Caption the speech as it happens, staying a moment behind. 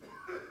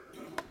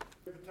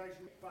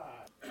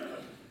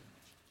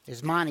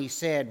As Monty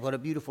said, what a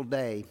beautiful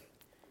day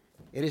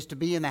it is to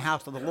be in the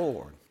house of the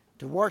Lord,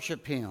 to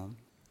worship Him.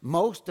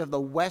 Most of the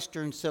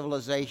Western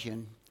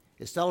civilization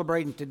is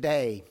celebrating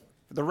today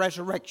the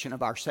resurrection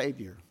of our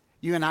Savior.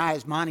 You and I,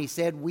 as Monty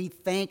said, we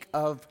think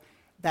of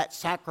that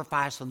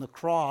sacrifice on the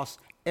cross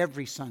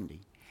every Sunday.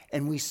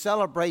 And we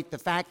celebrate the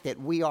fact that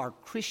we are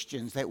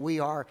Christians, that we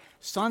are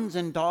sons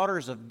and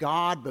daughters of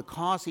God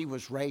because He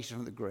was raised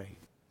from the grave.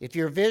 If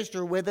you're a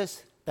visitor with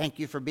us, thank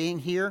you for being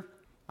here.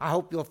 I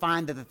hope you'll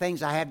find that the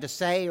things I have to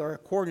say are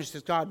according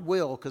to God's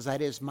will, because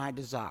that is my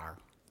desire.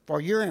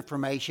 For your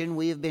information,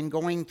 we have been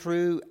going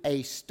through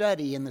a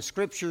study in the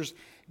Scriptures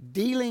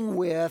dealing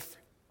with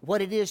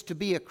what it is to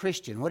be a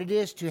Christian, what it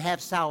is to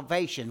have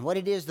salvation, what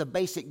it is the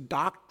basic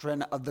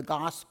doctrine of the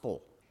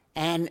gospel.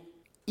 And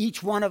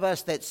each one of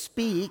us that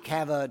speak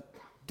have a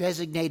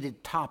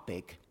designated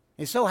topic.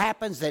 It so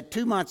happens that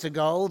 2 months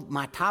ago,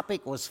 my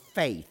topic was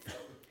faith,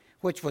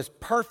 which was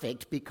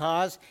perfect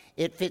because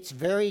it fits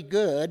very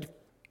good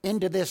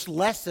into this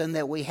lesson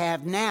that we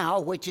have now,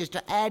 which is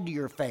to add to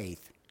your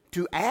faith.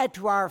 To add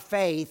to our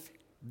faith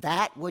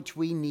that which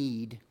we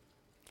need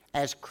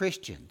as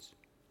Christians.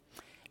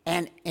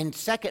 And in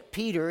 2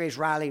 Peter, as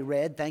Riley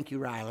read, thank you,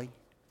 Riley,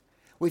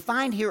 we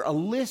find here a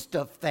list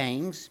of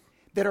things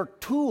that are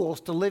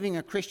tools to living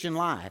a Christian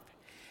life.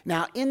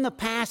 Now, in the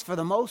past, for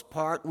the most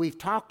part, we've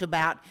talked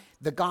about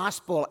the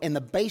gospel and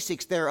the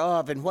basics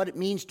thereof and what it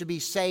means to be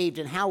saved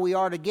and how we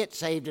are to get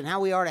saved and how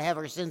we are to have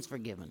our sins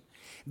forgiven.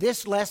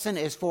 This lesson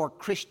is for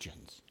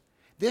Christians.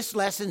 This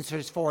lesson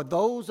is for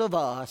those of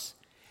us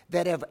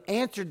that have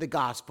answered the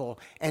gospel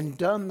and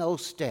done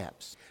those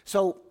steps.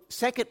 So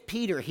 2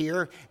 Peter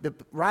here, the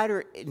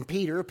writer in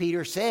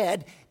Peter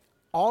said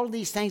all of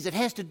these things that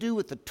has to do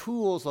with the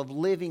tools of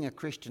living a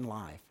Christian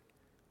life,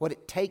 what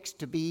it takes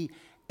to be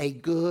a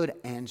good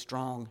and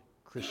strong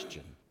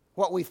Christian.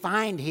 What we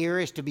find here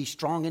is to be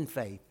strong in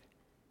faith,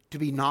 to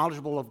be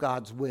knowledgeable of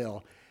God's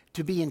will,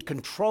 to be in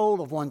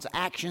control of one's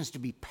actions, to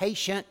be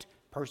patient,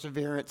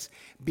 perseverance,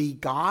 be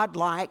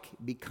God-like,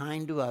 be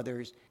kind to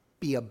others,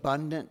 be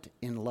abundant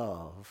in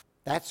love.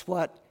 That's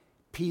what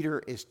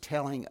Peter is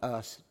telling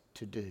us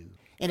to do.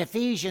 In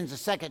Ephesians,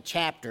 the 2nd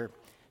chapter,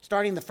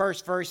 starting the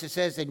first verse, it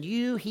says, "And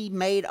you He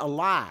made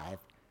alive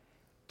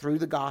through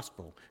the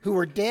gospel, who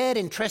were dead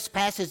in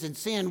trespasses and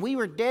sin. We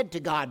were dead to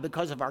God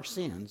because of our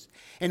sins,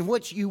 in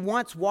which you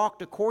once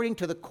walked according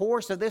to the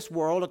course of this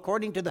world,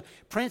 according to the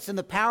prince and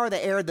the power of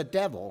the air, the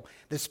devil,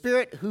 the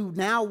spirit who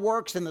now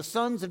works in the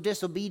sons of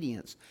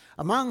disobedience,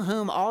 among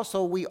whom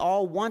also we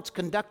all once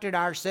conducted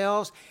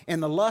ourselves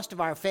in the lust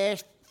of our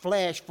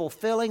flesh,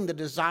 fulfilling the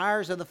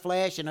desires of the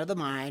flesh and of the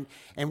mind,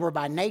 and were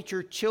by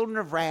nature children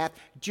of wrath,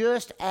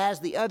 just as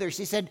the others."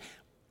 He said,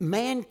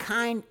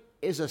 mankind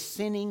is a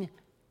sinning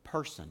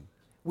person.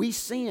 We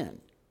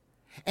sin.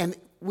 And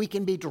we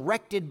can be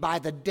directed by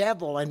the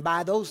devil and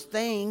by those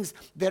things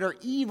that are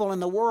evil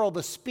in the world,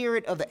 the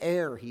spirit of the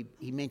air, he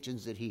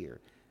mentions it here.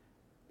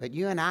 But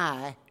you and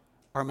I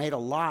are made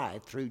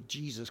alive through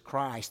Jesus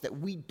Christ, that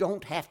we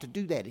don't have to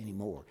do that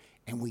anymore.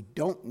 And we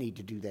don't need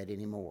to do that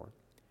anymore.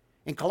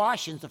 In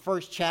Colossians, the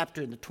 1st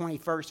chapter, in the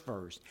 21st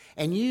verse,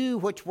 "And you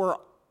which were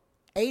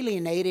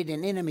alienated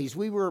and enemies,"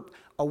 we were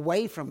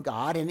away from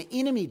God, an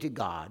enemy to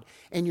God,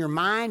 "in your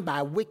mind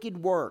by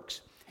wicked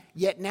works.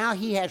 Yet now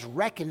He has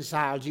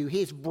reconciled you. He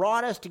has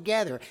brought us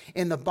together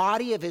in the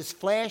body of His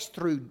flesh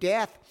through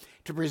death,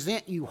 to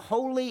present you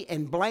holy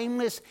and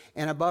blameless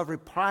and above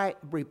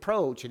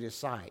reproach in His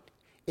sight.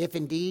 If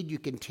indeed you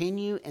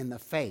continue in the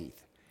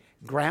faith,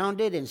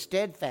 grounded and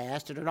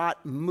steadfast, and are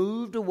not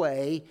moved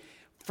away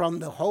from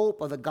the hope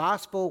of the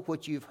gospel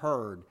which you've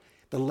heard."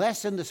 The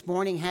lesson this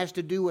morning has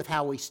to do with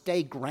how we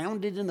stay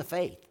grounded in the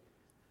faith,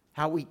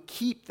 how we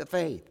keep the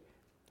faith,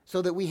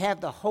 so that we have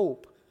the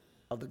hope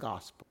of the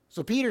gospel.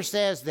 So Peter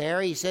says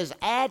there, he says,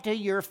 add to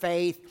your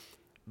faith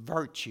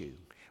virtue.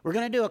 We're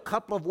going to do a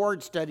couple of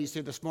word studies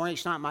here this morning.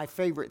 It's not my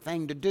favorite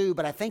thing to do,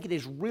 but I think it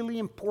is really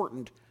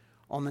important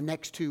on the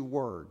next two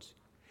words.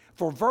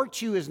 For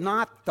virtue is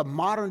not the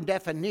modern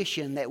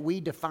definition that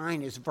we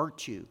define as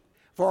virtue.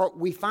 For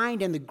we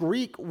find in the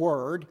Greek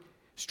word,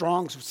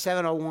 Strong's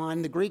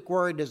 701, the Greek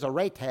word is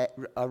arete.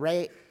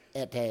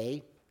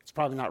 It's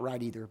probably not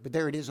right either, but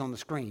there it is on the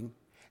screen.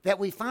 That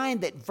we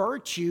find that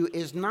virtue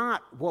is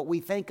not what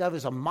we think of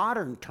as a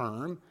modern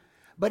term,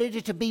 but it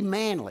is to be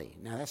manly.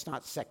 Now, that's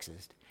not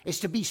sexist. It's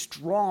to be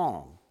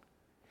strong,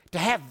 to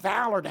have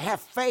valor, to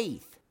have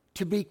faith,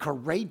 to be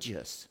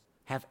courageous,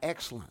 have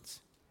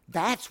excellence.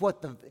 That's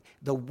what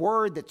the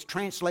word that's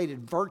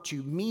translated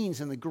virtue means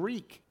in the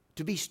Greek,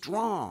 to be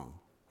strong.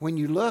 When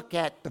you look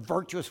at the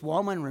virtuous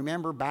woman,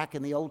 remember back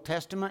in the Old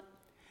Testament?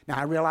 Now,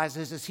 I realize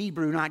this is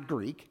Hebrew, not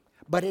Greek,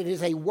 but it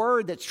is a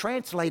word that's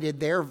translated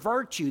there,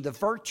 virtue, the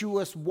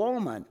virtuous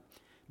woman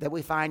that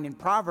we find in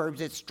Proverbs.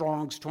 It's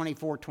Strong's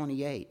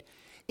 24:28.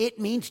 It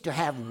means to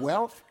have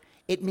wealth.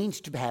 It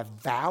means to have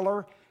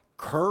valor,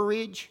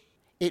 courage.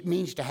 It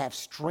means to have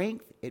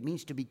strength. It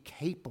means to be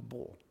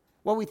capable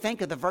Well, we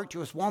think of the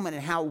virtuous woman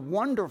and how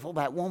wonderful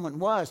that woman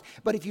was.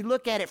 But if you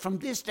look at it from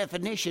this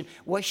definition,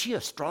 was she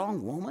a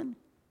strong woman?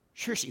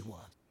 Sure she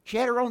was. She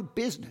had her own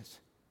business,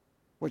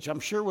 which I'm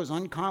sure was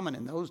uncommon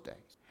in those days.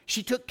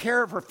 She took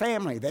care of her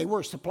family. They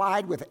were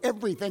supplied with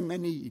everything they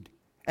need.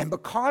 And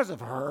because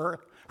of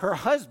her, her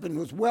husband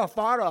was well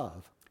thought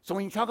of. So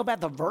when you talk about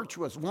the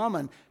virtuous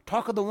woman,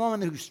 talk of the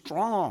woman who's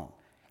strong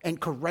and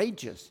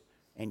courageous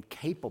and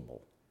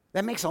capable.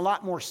 That makes a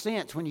lot more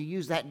sense when you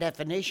use that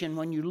definition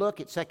when you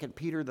look at 2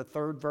 Peter, the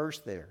 3rd verse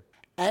there.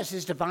 As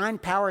his divine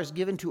power has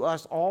given to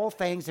us all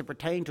things that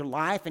pertain to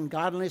life and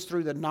godliness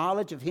through the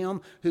knowledge of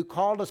him who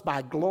called us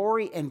by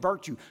glory and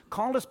virtue.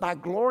 Called us by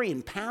glory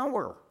and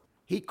power.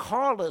 He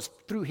called us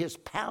through his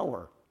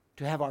power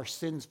to have our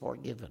sins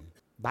forgiven.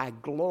 By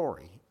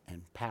glory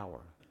and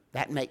power.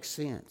 That makes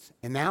sense.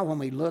 And now when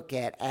we look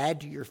at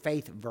add to your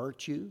faith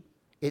virtue,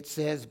 it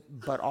says,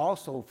 but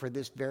also for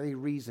this very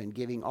reason,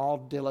 giving all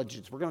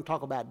diligence. We're going to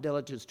talk about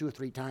diligence 2 or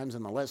 3 times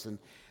in the lesson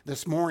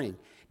this morning.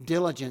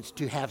 Diligence,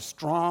 to have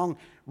strong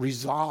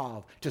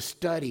resolve, to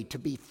study, to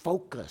be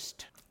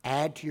focused.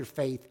 Add to your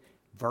faith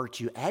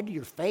virtue. Add to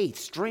your faith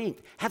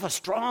strength. Have a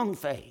strong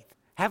faith.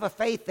 Have a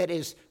faith that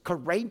is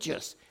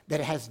courageous,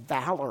 that has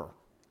valor.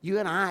 You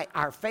and I,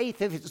 our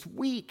faith, if it's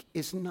weak,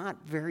 is not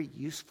very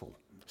useful.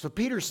 So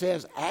Peter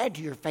says, add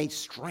to your faith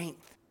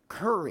strength,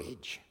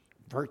 courage,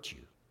 virtue.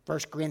 1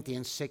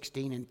 Corinthians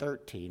 16 and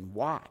 13,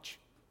 watch,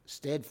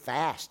 stand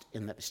fast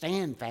in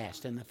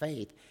the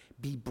faith,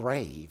 be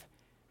brave,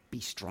 be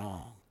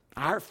strong.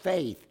 Our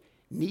faith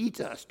needs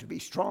us to be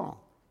strong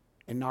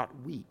and not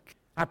weak.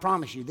 I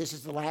promise you, this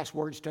is the last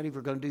word study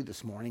we're going to do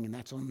this morning, and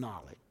that's on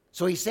knowledge.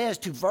 So he says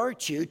to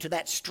virtue, to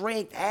that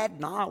strength, add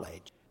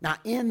knowledge. Now,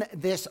 in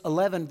this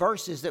 11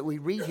 verses that we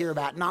read here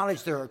about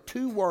knowledge, there are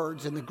 2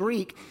 words in the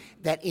Greek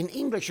that in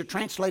English are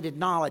translated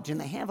knowledge,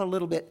 and they have a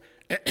little bit,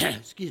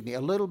 a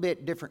little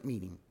bit different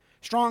meaning.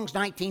 Strong's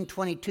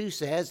 1922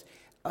 says,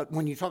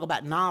 when you talk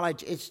about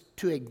knowledge, it's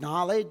to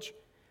acknowledge,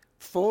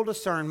 full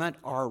discernment,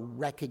 or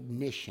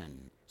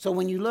recognition. So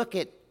when you look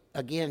at,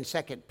 again,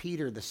 2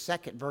 Peter, the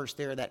 2nd verse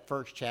there, that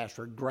 1st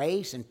chapter,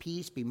 grace and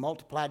peace be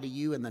multiplied to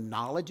you in the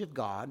knowledge of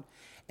God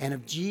and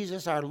of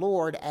Jesus our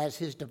Lord, as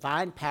his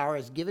divine power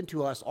has given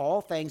to us all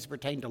things that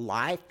pertain to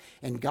life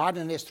and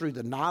godliness through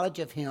the knowledge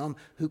of him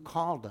who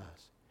called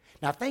us.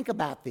 Now think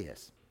about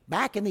this.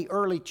 Back in the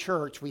early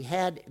church, we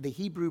had the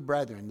Hebrew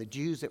brethren, the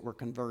Jews that were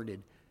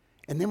converted,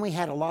 and then we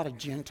had a lot of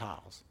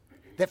Gentiles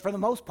that for the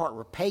most part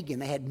were pagan.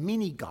 They had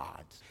many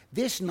gods.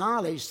 This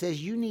knowledge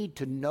says you need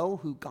to know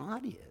who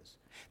God is.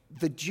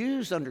 The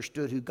Jews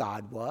understood who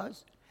God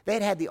was. They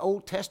had the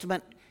Old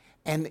Testament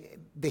and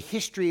the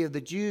history of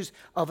the Jews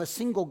of a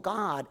single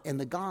God and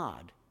the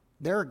God,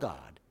 their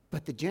God.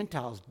 But the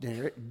Gentiles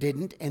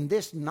didn't, and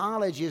this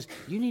knowledge is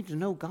you need to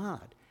know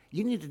God.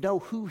 You need to know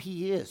who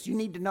he is. You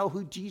need to know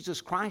who Jesus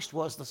Christ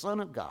was, the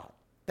Son of God.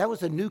 That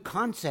was a new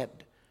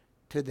concept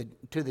to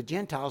the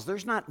Gentiles.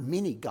 There's not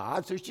many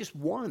gods, there's just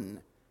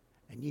one,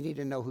 and you need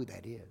to know who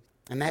that is.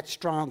 And that's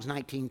Strong's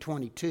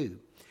 1922.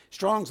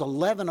 Strong's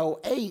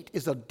 1108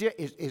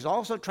 is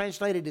also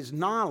translated as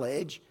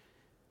knowledge,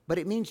 but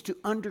it means to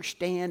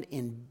understand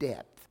in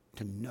depth,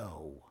 to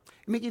know.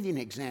 Let me give you an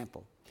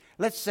example.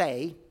 Let's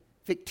say,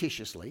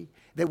 fictitiously,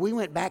 that we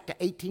went back to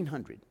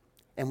 1800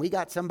 and we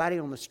got somebody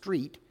on the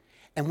street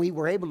and we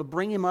were able to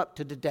bring him up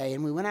to today,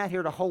 and we went out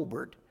here to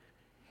Holbert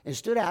and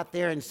stood out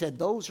there and said,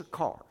 those are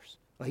cars.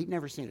 Well, he'd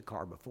never seen a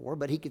car before,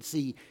 but he could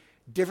see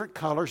different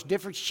colors,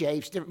 different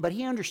shapes, but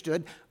he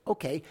understood,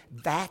 okay,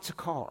 that's a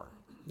car.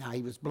 Now,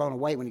 he was blown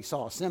away when he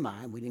saw a semi,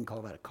 and we didn't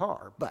call that a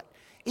car. But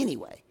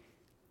anyway,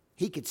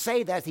 he could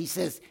say that. He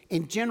says,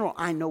 in general,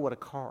 I know what a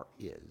car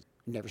is.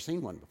 Never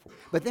seen one before.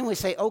 But then we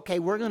say, okay,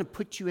 we're going to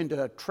put you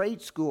into a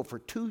trade school for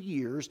 2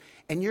 years,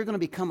 and you're going to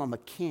become a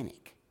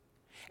mechanic,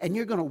 and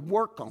you're going to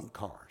work on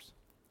cars.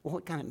 Well,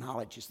 what kind of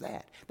knowledge is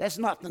that? That's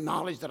not the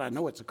knowledge that I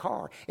know it's a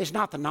car. It's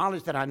not the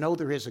knowledge that I know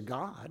there is a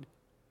God.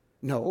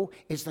 No,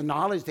 it's the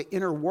knowledge, the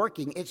inner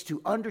working. It's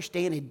to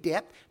understand in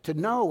depth, to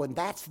know, and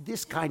that's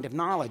this kind of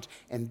knowledge.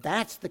 And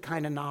that's the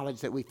kind of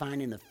knowledge that we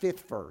find in the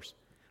 5th verse.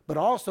 But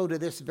also to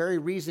this very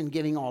reason,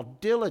 giving all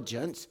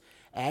diligence,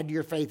 add to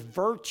your faith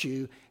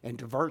virtue, and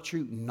to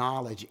virtue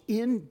knowledge,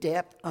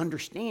 in-depth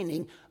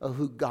understanding of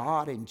who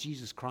God and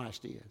Jesus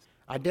Christ is.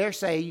 I dare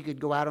say you could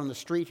go out on the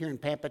street here in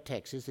Pampa,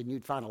 Texas, and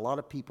you'd find a lot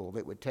of people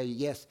that would tell you,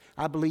 yes,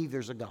 I believe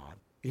there's a God.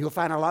 And you'll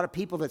find a lot of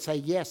people that say,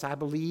 yes, I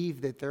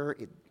believe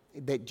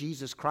that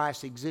Jesus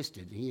Christ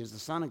existed. He is the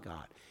Son of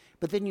God.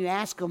 But then you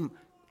ask them,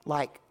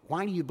 like,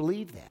 why do you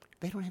believe that?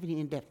 They don't have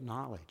any in-depth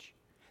knowledge.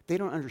 They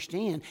don't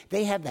understand.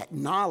 They have that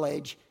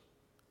knowledge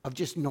of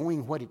just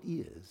knowing what it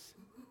is,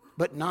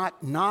 but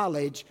not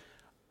knowledge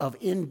of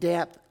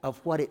in-depth of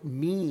what it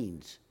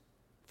means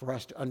for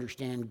us to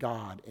understand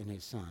God and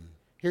his Son.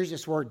 Here's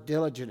this word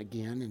diligent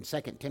again in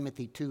 2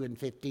 Timothy 2 and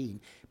 15.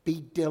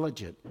 Be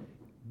diligent,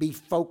 be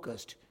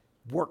focused,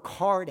 work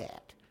hard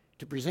at,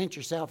 to present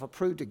yourself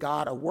approved to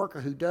God, a worker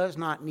who does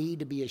not need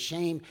to be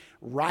ashamed,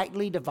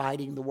 rightly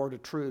dividing the word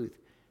of truth.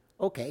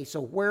 Okay,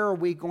 so where are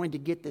we going to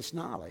get this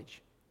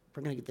knowledge?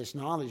 We're going to get this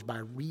knowledge by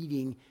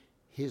reading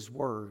his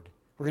word.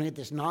 We're going to get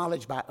this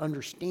knowledge by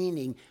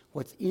understanding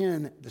what's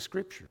in the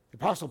Scripture. The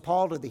Apostle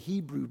Paul to the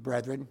Hebrew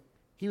brethren,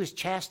 he was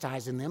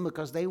chastising them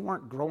because they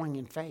weren't growing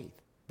in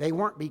faith. They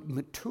weren't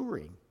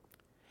maturing.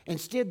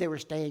 Instead, they were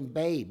staying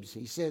babes.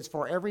 He says,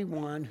 for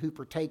everyone who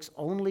partakes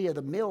only of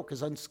the milk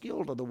is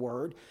unskilled of the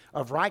word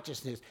of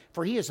righteousness,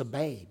 for he is a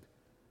babe.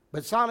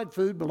 But solid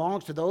food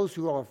belongs to those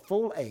who are of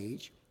full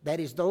age, that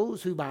is,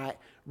 those who by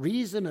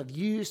reason of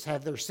use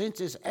have their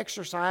senses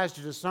exercised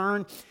to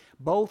discern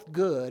both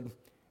good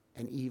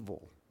and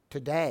evil.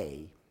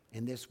 Today,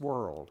 in this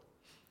world,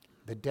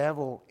 the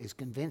devil is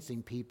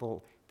convincing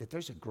people that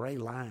there's a gray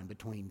line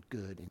between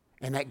good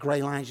and that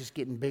gray line is just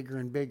getting bigger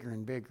and bigger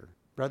and bigger.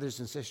 Brothers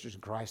and sisters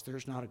in Christ,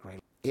 there's not a gray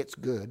line. It's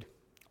good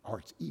or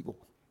it's evil.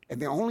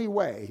 And the only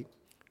way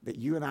that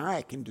you and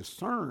I can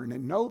discern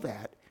and know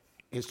that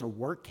is to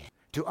work at it,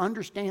 to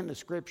understand the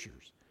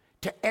Scriptures,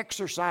 to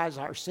exercise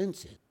our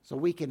senses so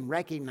we can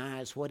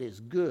recognize what is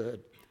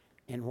good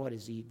and what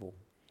is evil.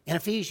 In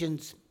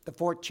Ephesians, the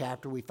 4th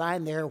chapter, we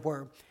find there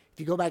where, if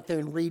you go back there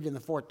and read in the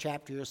 4th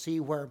chapter, you'll see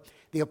where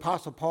the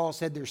Apostle Paul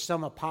said there's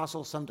some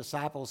apostles, some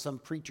disciples, some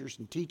preachers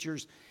and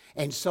teachers,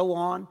 and so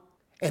on.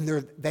 And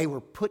they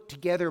were put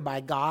together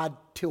by God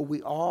till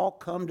we all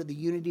come to the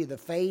unity of the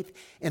faith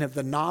and of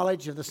the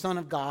knowledge of the Son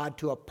of God,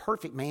 to a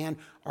perfect man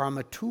or a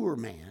mature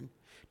man,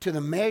 to the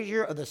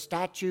measure of the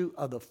stature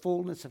of the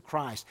fullness of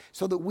Christ,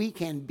 so that we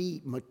can be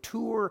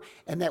mature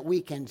and that we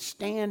can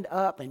stand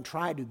up and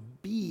try to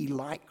be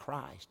like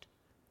Christ,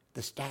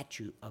 the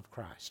stature of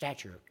Christ.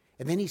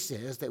 And then he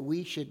says that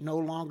we should no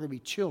longer be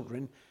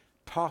children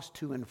tossed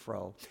to and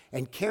fro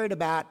and carried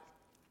about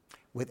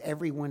with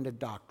every wind of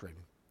doctrine,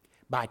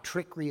 by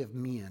trickery of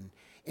men,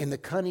 in the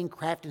cunning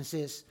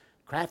craftiness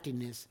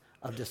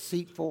of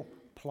deceitful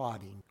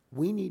plotting.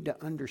 We need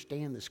to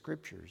understand the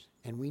Scriptures,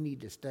 and we need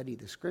to study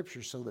the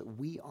Scriptures so that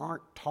we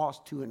aren't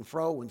tossed to and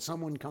fro when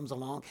someone comes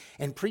along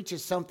and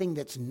preaches something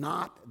that's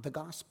not the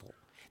gospel,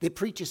 that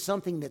preaches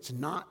something that's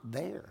not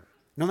there.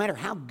 No matter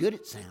how good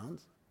it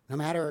sounds, no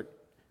matter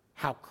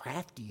how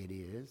crafty it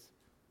is,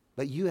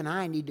 but you and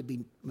I need to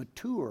be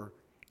mature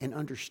and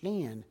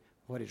understand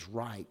what is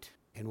right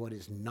and what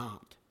is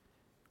not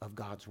of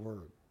God's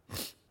Word.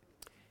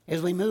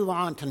 As we move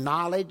on to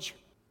knowledge,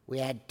 we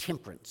add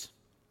temperance,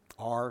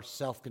 or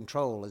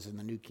self-control, as in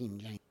the New King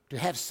James. To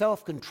have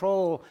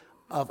self-control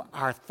of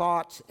our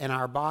thoughts and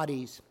our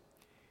bodies.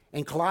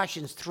 In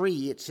Colossians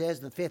 3, it says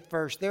in the 5th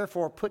verse,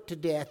 therefore put to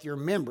death your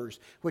members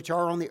which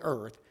are on the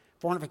earth,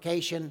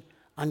 fornication,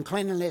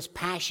 uncleanness,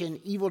 passion,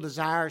 evil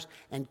desires,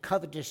 and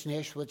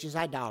covetousness, which is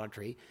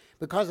idolatry.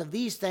 Because of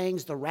these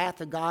things, the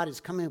wrath of God is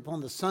coming upon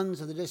the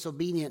sons of the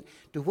disobedient,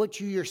 to which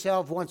you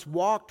yourself once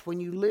walked when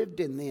you lived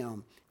in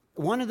them.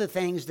 One of the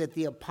things that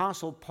the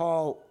Apostle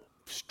Paul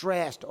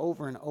stressed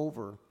over and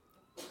over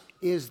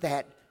is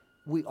that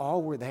we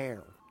all were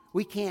there.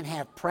 We can't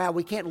have pride.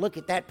 We can't look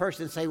at that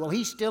person and say, well,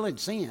 he's still in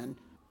sin,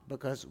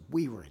 because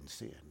we were in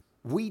sin.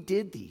 We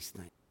did these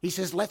things. He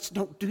says, let's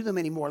don't do them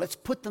anymore. Let's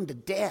put them to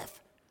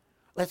death.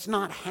 Let's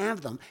not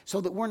have them so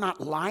that we're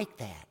not like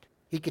that.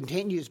 He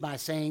continues by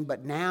saying,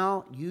 but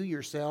now you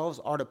yourselves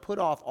are to put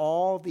off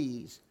all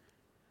these: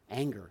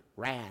 anger,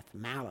 wrath,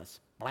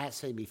 malice,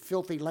 blasphemy,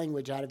 filthy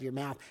language out of your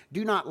mouth.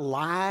 Do not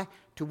lie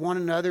to one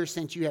another,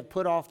 since you have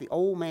put off the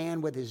old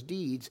man with his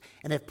deeds,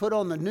 and have put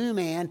on the new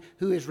man,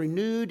 who is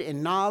renewed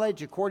in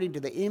knowledge according to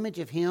the image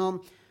of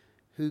him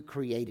who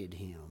created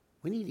him.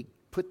 We need to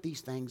put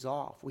these things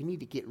off. We need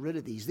to get rid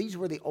of these. These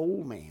were the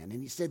old man. And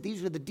he said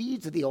these were the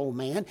deeds of the old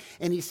man.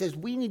 And he says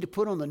we need to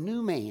put on the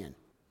new man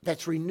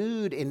that's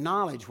renewed in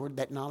knowledge. Where did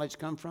that knowledge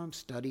come from?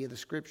 Study of the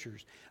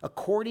Scriptures.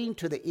 According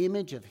to the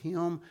image of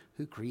him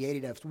who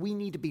created us. We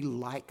need to be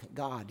like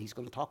God. He's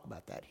going to talk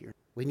about that here.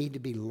 We need to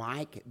be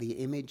like the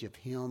image of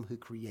him who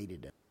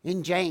created us.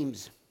 In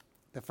James,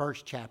 the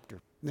 1st chapter,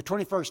 in the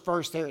 21st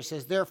verse there, it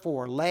says,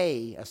 therefore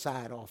lay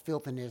aside all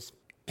filthiness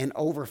and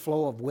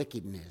overflow of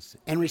wickedness,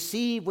 and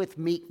receive with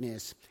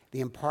meekness the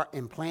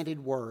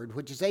implanted word,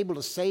 which is able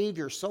to save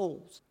your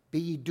souls. Be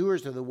ye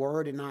doers of the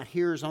word, and not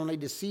hearers only,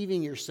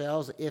 deceiving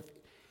yourselves. If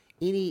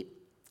any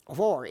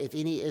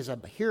is a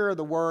hearer of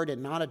the word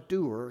and not a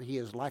doer, he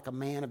is like a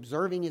man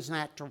observing his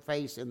natural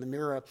face in the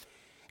mirror,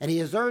 and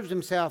he observes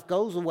himself,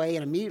 goes away,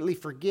 and immediately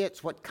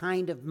forgets what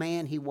kind of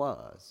man he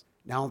was.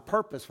 Now, on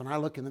purpose, when I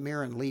look in the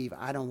mirror and leave,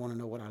 I don't want to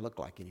know what I look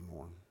like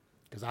anymore,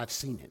 because I've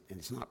seen it, and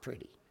it's not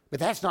pretty. But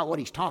that's not what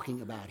he's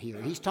talking about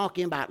here. He's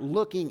talking about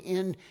looking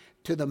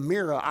into the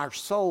mirror, our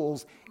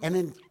souls, and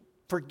then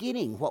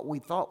forgetting what we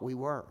thought we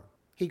were.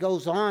 He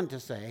goes on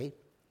to say,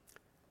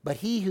 but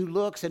he who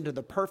looks into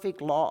the perfect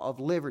law of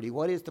liberty.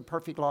 What is the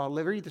perfect law of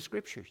liberty? The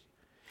Scriptures.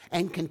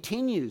 And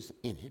continues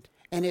in it,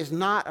 and is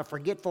not a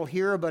forgetful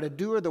hearer, but a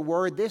doer of the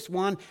word, this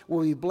one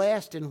will be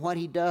blessed in what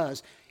he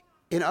does.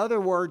 In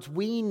other words,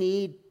 we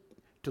need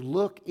to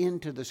look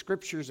into the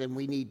Scriptures, and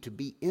we need to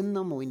be in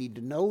them, we need to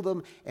know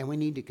them, and we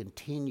need to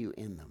continue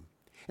in them.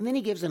 And then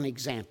he gives an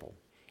example.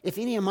 If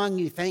any among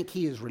you think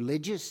he is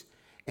religious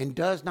and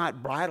does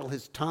not bridle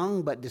his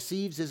tongue, but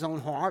deceives his own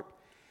heart,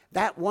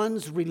 That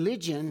one's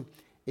religion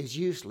is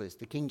useless.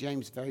 The King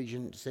James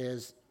Version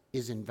says,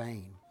 is in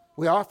vain.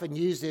 We often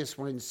use this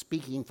when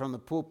speaking from the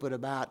pulpit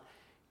about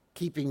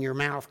keeping your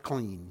mouth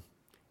clean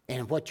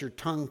and what your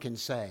tongue can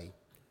say.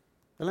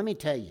 But let me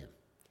tell you,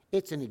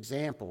 it's an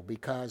example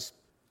because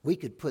we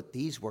could put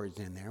these words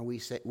in there. We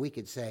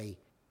could say,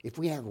 if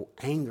we have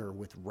anger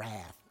with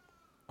wrath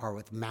or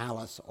with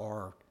malice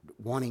or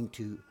wanting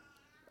to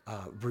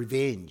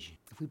revenge,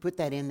 if we put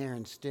that in there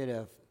instead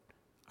of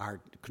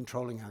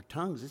controlling our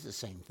tongues, it's the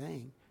same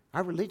thing.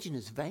 Our religion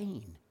is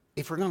vain.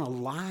 If we're going to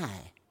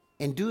lie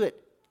and do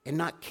it and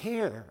not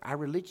care, our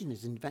religion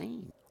is in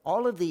vain.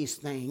 All of these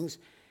things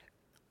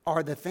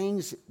are the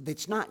things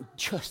that's not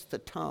just the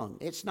tongue.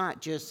 It's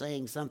not just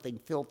saying something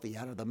filthy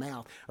out of the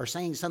mouth or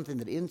saying something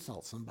that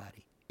insults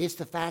somebody. It's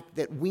the fact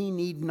that we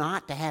need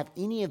not to have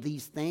any of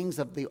these things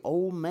of the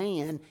old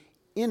man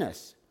in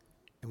us,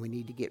 and we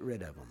need to get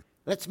rid of them.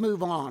 Let's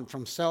move on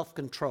from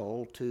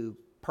self-control to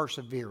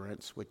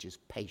perseverance, which is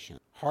patience.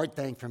 Hard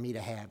thing for me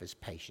to have is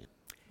patience.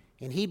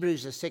 In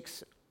Hebrews, the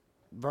 6th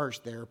verse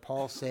there,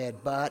 Paul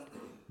said, "But,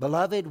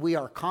 beloved, we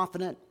are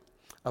confident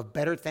of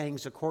better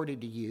things according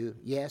to you,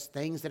 yes,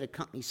 things that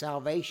accompany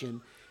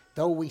salvation,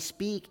 though we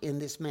speak in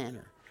this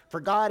manner.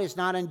 For God is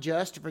not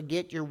unjust to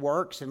forget your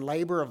works and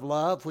labor of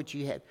love which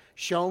you have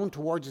shown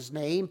towards his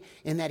name,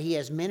 in that he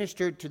has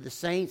ministered to the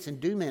saints and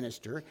do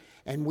minister.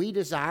 And we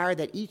desire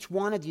that each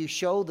one of you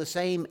show the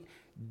same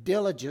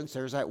diligence,"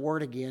 there's that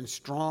word again,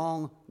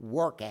 strong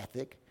work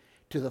ethic,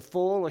 "to the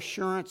full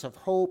assurance of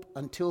hope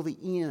until the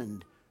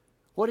end."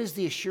 What is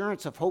the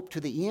assurance of hope to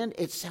the end?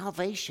 It's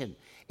salvation.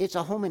 It's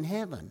a home in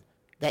heaven.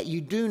 That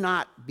you do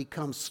not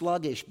become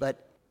sluggish,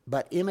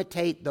 but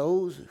imitate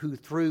those who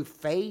through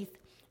faith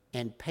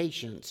and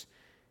patience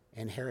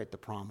inherit the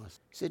promise.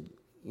 He said,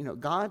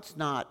 God's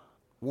not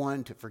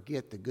one to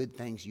forget the good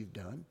things you've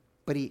done,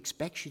 but he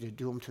expects you to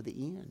do them to the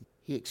end.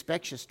 He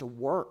expects us to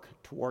work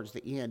towards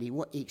the end.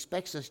 He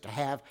expects us to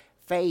have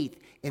faith,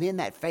 and in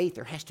that faith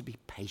there has to be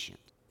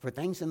patience. For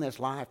things in this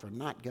life are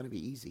not going to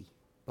be easy,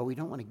 but we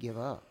don't want to give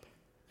up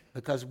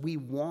because we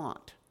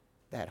want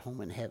that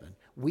home in heaven.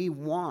 We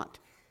want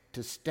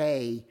to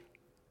stay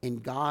in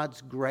God's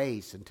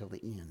grace until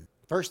the end.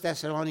 1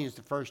 Thessalonians,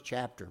 the 1st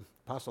chapter,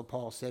 Apostle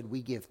Paul said,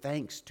 "We give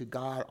thanks to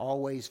God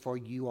always for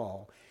you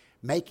all,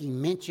 making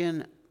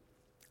mention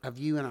of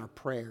you in our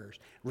prayers,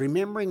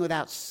 remembering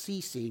without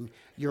ceasing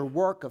your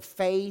work of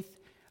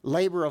faith,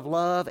 labor of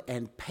love,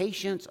 and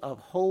patience of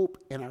hope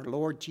in our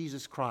Lord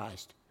Jesus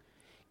Christ,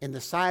 in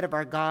the sight of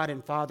our God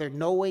and Father,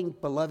 knowing,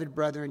 beloved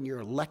brethren, your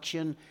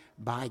election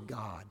by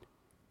God."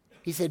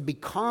 He said,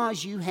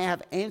 because you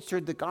have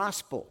answered the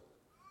gospel,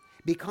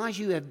 because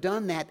you have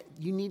done that,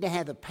 you need to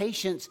have the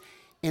patience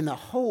and the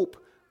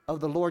hope of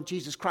the Lord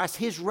Jesus Christ,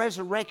 his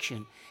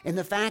resurrection, and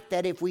the fact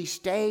that if we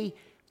stay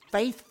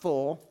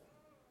faithful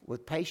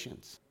with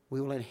patience,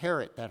 we will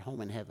inherit that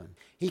home in heaven.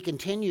 He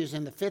continues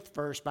in the 5th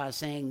verse by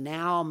saying,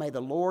 "Now may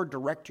the Lord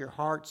direct your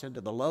hearts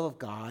into the love of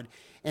God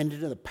and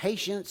into the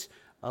patience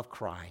of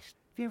Christ."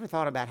 Have you ever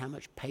thought about how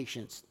much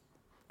patience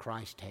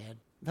Christ had?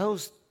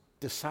 Those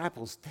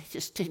disciples, they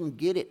just didn't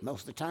get it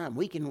most of the time.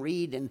 We can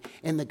read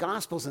in the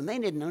Gospels, and they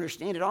didn't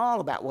understand at all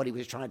about what he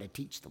was trying to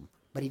teach them.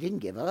 But he didn't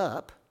give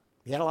up.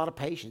 He had a lot of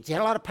patience. He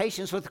had a lot of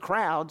patience with the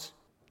crowds.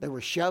 They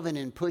were shoving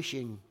and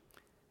pushing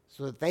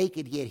so that they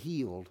could get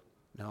healed.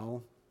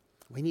 No,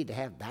 we need to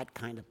have that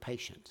kind of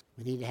patience.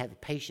 We need to have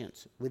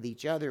patience with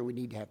each other. We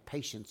need to have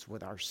patience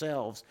with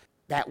ourselves,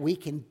 that we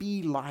can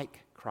be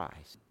like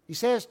Christ. He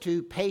says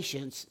to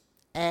patience,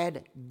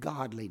 add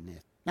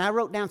godliness. Now, I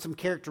wrote down some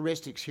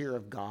characteristics here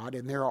of God,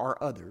 and there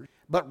are others.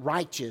 But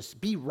righteous,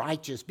 be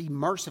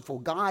merciful.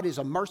 God is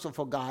a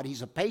merciful God.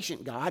 He's a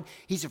patient God.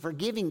 He's a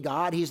forgiving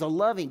God. He's a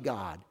loving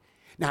God.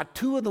 Now,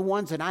 two of the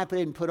ones that I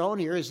didn't put on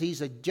here is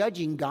he's a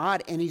judging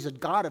God and he's a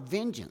God of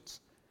vengeance.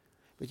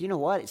 But you know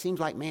what? It seems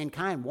like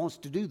mankind wants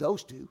to do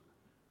those two.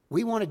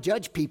 We want to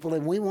judge people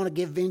and we want to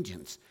give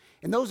vengeance.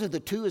 And those are the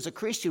two as a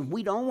Christian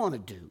we don't want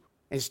to do.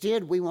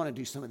 Instead, we want to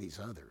do some of these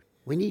others.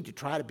 We need to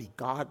try to be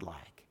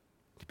God-like,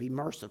 to be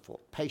merciful,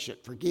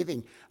 patient,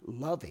 forgiving,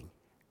 loving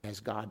as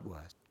God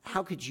was.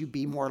 How could you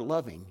be more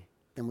loving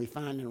than we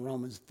find in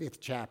Romans 5th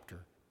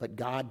chapter? But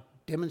God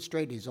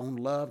demonstrated his own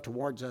love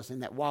towards us in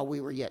that while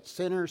we were yet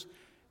sinners,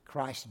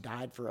 Christ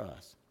died for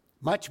us.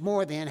 Much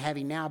more then,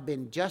 having now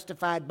been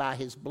justified by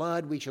his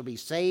blood, we shall be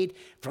saved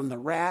from the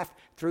wrath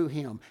through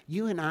him.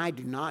 You and I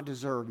do not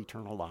deserve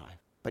eternal life.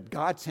 But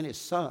God sent his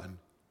Son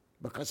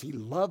because he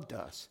loved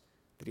us,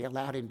 that he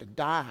allowed him to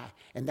die,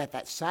 and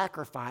that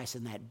sacrifice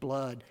and that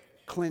blood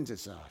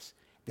cleanses us,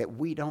 that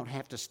we don't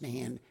have to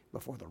stand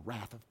before the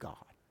wrath of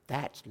God.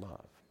 That's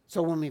love.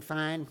 So when we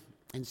find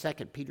in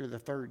 2 Peter, the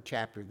 3rd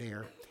chapter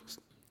there,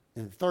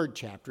 in the 3rd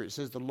chapter, it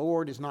says, "The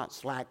Lord is not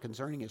slack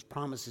concerning his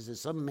promises,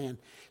 as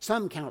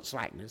some count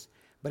slackness,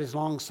 but is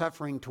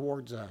long-suffering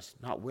towards us,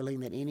 not willing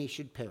that any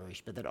should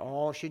perish, but that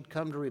all should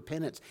come to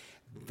repentance."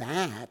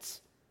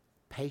 That's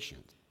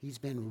patience. He's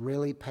been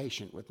really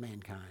patient with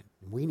mankind.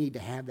 We need to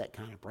have that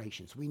kind of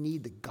patience. We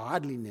need the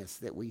godliness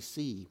that we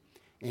see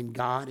in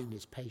God and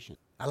his patience.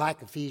 I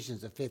like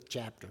Ephesians, the 5th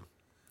chapter.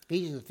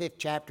 Ephesians, the 5th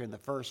chapter, in the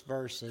first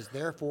verse says,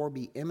 therefore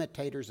be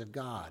imitators of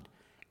God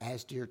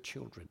as dear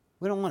children.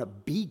 We don't want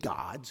to be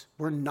gods.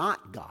 We're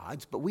not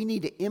gods, but we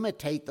need to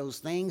imitate those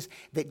things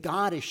that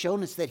God has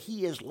shown us that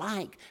he is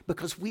like,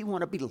 because we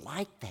want to be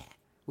like that.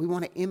 We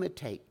want to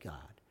imitate God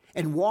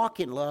and walk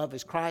in love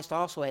as Christ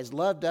also has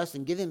loved us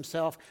and given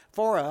himself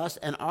for us,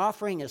 an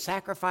offering, a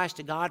sacrifice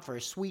to God for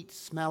a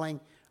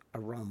sweet-smelling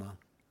aroma.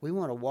 We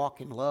want to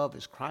walk in love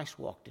as Christ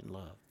walked in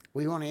love.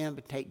 We want to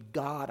imitate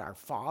God, our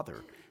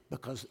Father,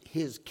 because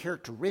his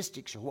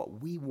characteristics are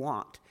what we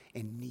want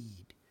and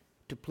need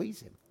to please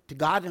him. To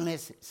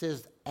godliness, it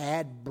says,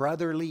 add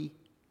brotherly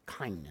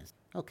kindness.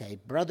 Okay,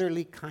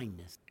 brotherly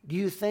kindness. Do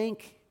you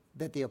think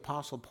that the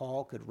Apostle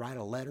Paul could write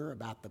a letter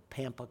about the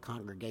Pampa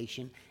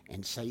congregation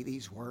and say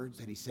these words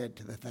that he said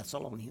to the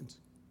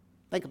Thessalonians?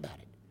 Think about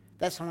it.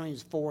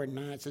 Thessalonians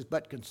 4:9 says,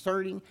 but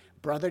concerning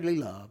brotherly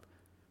love,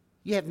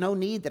 you have no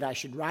need that I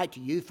should write to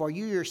you, for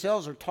you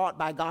yourselves are taught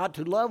by God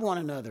to love one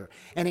another.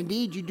 And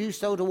indeed you do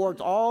so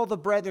towards all the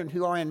brethren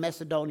who are in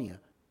Macedonia.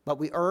 But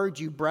we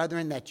urge you,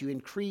 brethren, that you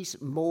increase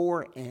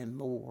more and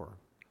more.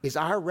 Is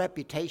our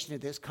reputation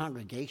of this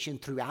congregation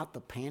throughout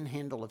the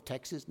panhandle of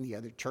Texas and the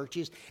other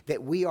churches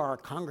that we are a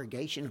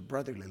congregation of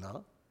brotherly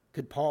love?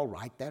 Could Paul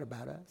write that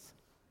about us?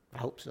 I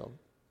hope so.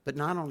 But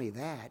not only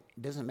that,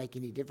 it doesn't make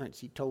any difference.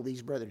 He told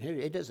these brethren here,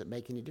 it doesn't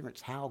make any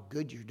difference how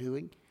good you're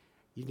doing.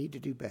 You need to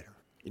do better.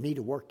 You need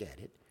to work at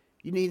it.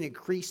 You need to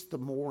increase the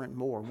more and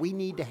more. We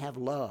need to have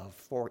love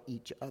for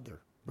each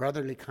other.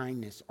 Brotherly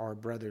kindness or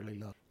brotherly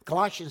love.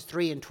 Colossians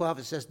 3:12,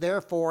 it says,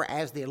 therefore,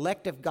 as the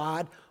elect of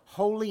God,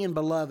 holy and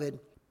beloved,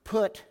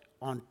 put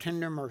on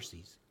tender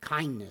mercies,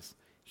 kindness,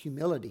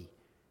 humility,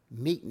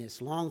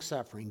 meekness,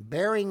 long-suffering,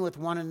 bearing with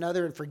one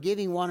another and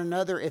forgiving one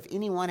another if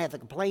anyone hath a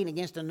complaint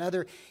against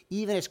another,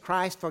 even as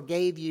Christ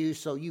forgave you,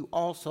 so you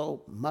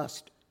also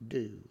must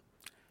do.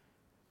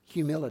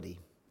 Humility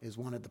is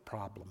one of the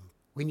problems.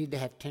 We need to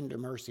have tender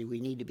mercy. We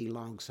need to be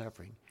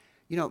long-suffering.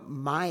 You know,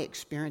 my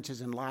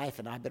experiences in life,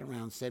 and I've been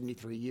around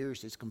 73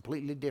 years, is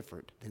completely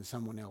different than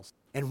someone else.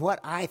 And what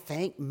I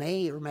think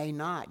may or may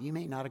not, you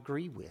may not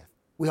agree with.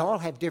 We all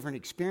have different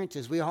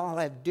experiences. We all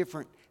have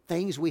different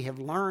things we have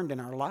learned in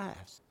our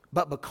lives.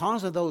 But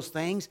because of those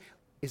things,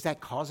 is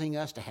that causing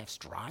us to have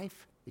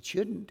strife? It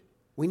shouldn't.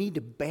 We need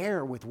to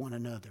bear with one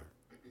another.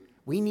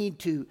 We need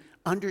to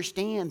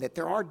understand that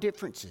there are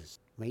differences.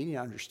 We need to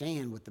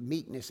understand with the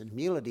meekness and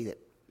humility that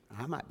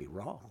I might be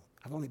wrong.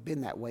 I've only been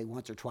that way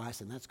once or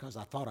twice, and that's because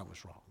I thought I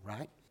was wrong,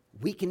 right?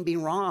 We can be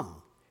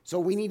wrong. So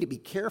we need to be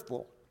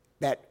careful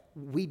that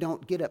we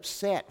don't get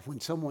upset when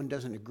someone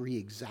doesn't agree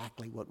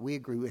exactly what we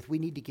agree with. We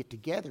need to get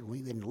together. We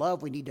in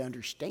love, we need to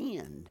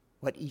understand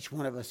what each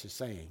one of us is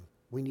saying.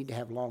 We need to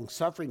have long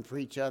suffering for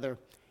each other,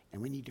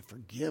 and we need to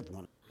forgive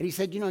one. And he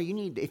said, you know,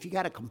 if you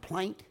got a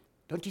complaint,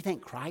 don't you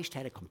think Christ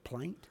had a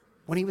complaint?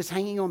 When he was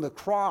hanging on the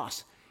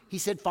cross, he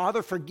said,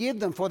 Father, forgive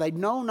them, for they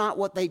know not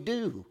what they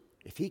do.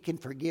 If he can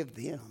forgive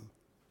them,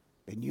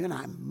 then you and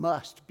I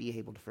must be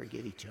able to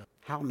forgive each other.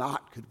 How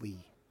not could we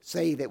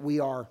say that we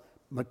are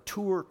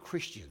mature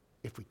Christians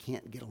if we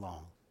can't get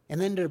along?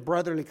 And then to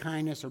brotherly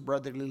kindness or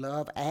brotherly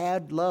love,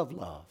 add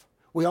love.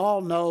 We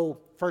all know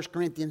 1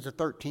 Corinthians, the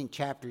 13th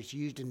chapter, is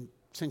used in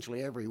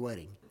essentially every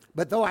wedding.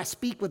 But though I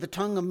speak with the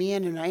tongue of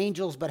men and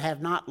angels, but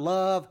have not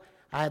love,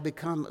 I have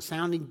become a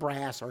sounding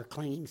brass or a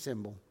clanging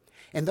cymbal.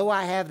 And though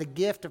I have the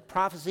gift of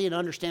prophecy and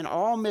understand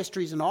all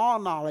mysteries and all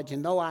knowledge,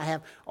 and though I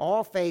have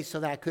all faith so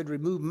that I could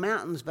remove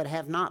mountains, but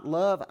have not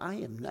love, I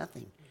am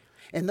nothing.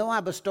 And though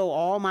I bestow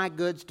all my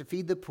goods to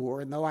feed the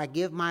poor, and though I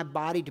give my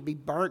body to be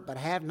burnt, but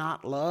have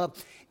not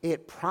love,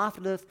 it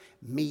profiteth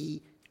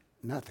me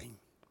nothing.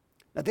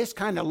 Now this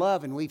kind of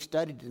love, and we've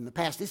studied it in the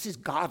past, this is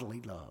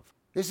godly love.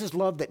 This is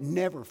love that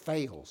never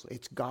fails.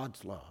 It's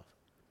God's love.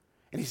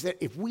 And he said,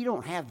 if we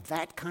don't have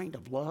that kind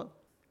of love,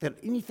 then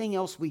anything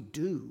else we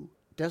do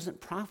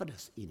doesn't profit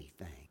us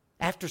anything.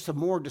 After some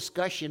more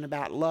discussion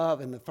about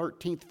love in the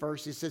 13th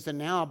verse, it says, and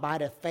now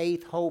abideth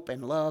faith, hope,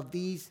 and love,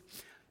 these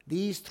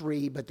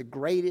three, but the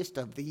greatest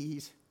of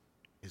these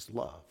is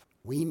love.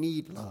 We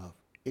need love.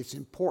 It's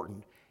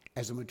important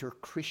as a mature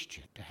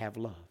Christian to have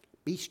love.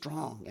 Be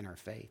strong in our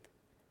faith.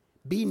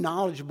 Be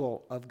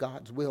knowledgeable of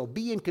God's will.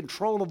 Be in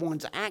control of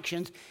one's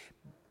actions.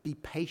 Be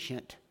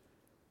patient.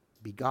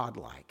 Be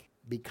godlike.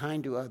 Be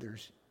kind to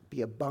others.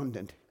 Be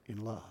abundant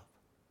in love.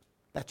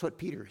 That's what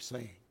Peter is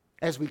saying.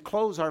 As we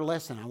close our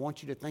lesson, I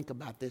want you to think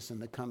about this in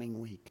the coming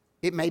week.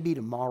 It may be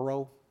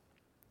tomorrow.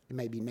 It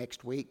may be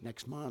next week,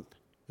 next month.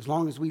 As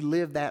long as we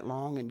live that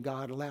long and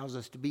God allows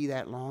us to be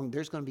that long,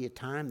 there's going to be a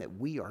time that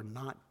we're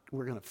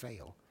going to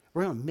fail.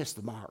 We're going to miss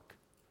the mark.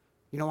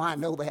 You know why I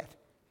know that?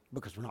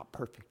 Because we're not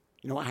perfect.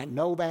 You know why I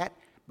know that?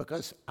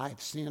 Because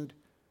I've sinned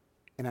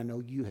and I know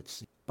you have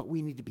sinned. But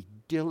we need to be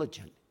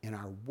diligent in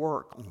our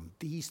work on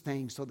these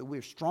things so that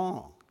we're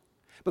strong.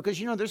 Because,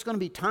 you know, there's going to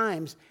be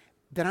times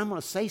that I'm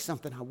going to say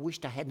something I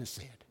wished I hadn't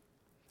said,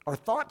 or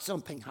thought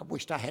something I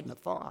wished I hadn't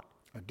thought,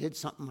 or did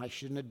something I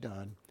shouldn't have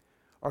done,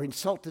 or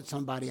insulted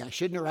somebody. I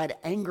shouldn't have had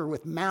anger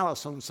with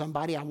malice on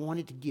somebody. I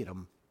wanted to get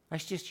them.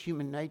 That's just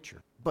human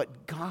nature.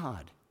 But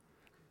God,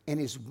 in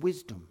his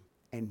wisdom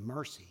and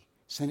mercy,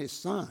 sent his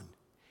son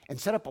and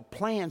set up a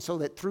plan so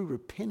that through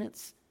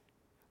repentance,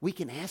 we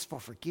can ask for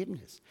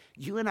forgiveness.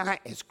 You and I,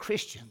 as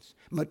Christians,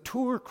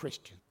 mature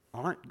Christians,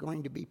 aren't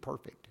going to be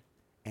perfect,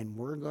 and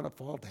we're going to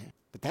fall down.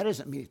 But that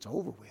doesn't mean it's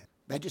over with.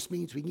 That just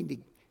means we need to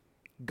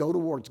go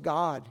towards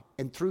God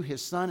and through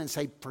his son and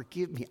say,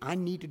 forgive me, I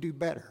need to do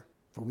better.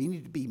 For we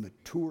need to be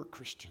mature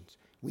Christians.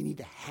 We need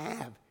to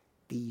have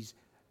these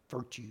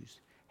virtues,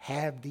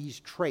 have these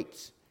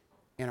traits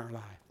in our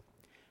life.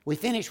 We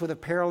finish with a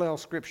parallel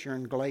scripture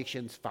in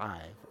Galatians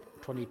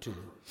 5:22.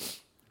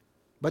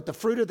 But the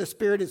fruit of the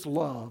Spirit is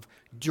love,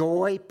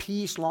 joy,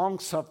 peace,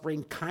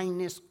 long-suffering,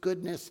 kindness,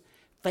 goodness,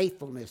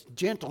 faithfulness,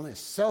 gentleness,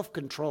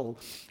 self-control.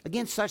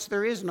 Against such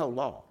there is no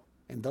law.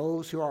 And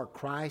those who are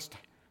Christ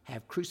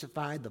have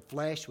crucified the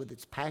flesh with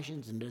its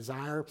passions and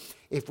desire.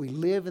 If we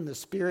live in the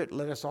Spirit,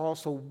 let us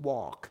also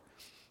walk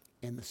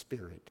in the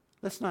Spirit.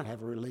 Let's not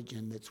have a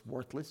religion that's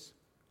worthless.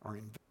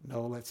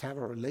 No, let's have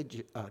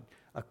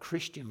a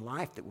Christian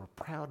life that we're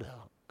proud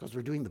of, because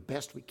we're doing the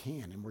best we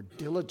can and we're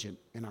diligent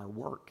in our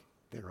work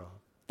thereof.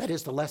 That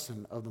is the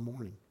lesson of the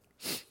morning.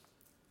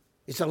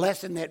 It's a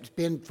lesson that's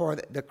been for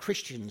the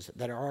Christians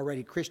that are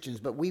already Christians,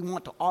 but we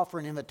want to offer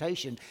an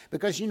invitation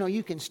because,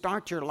 you can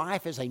start your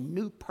life as a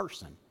new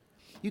person.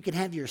 You can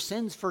have your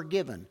sins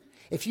forgiven.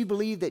 If you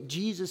believe that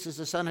Jesus is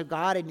the Son of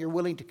God and you're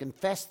willing to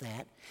confess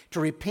that, to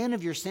repent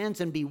of your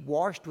sins and be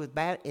washed with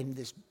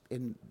baptism,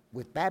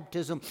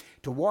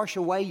 to wash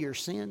away your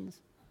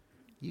sins,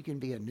 you can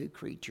be a new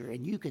creature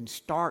and you can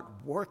start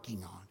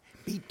working on,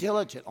 be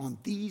diligent on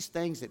these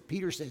things that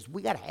Peter says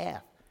we got to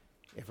have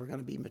if we're going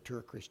to be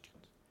mature Christians.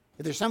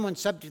 If there's someone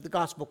subject to the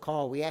gospel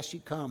call, we ask you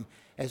come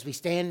as we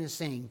stand and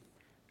sing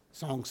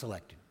Song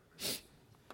Selected.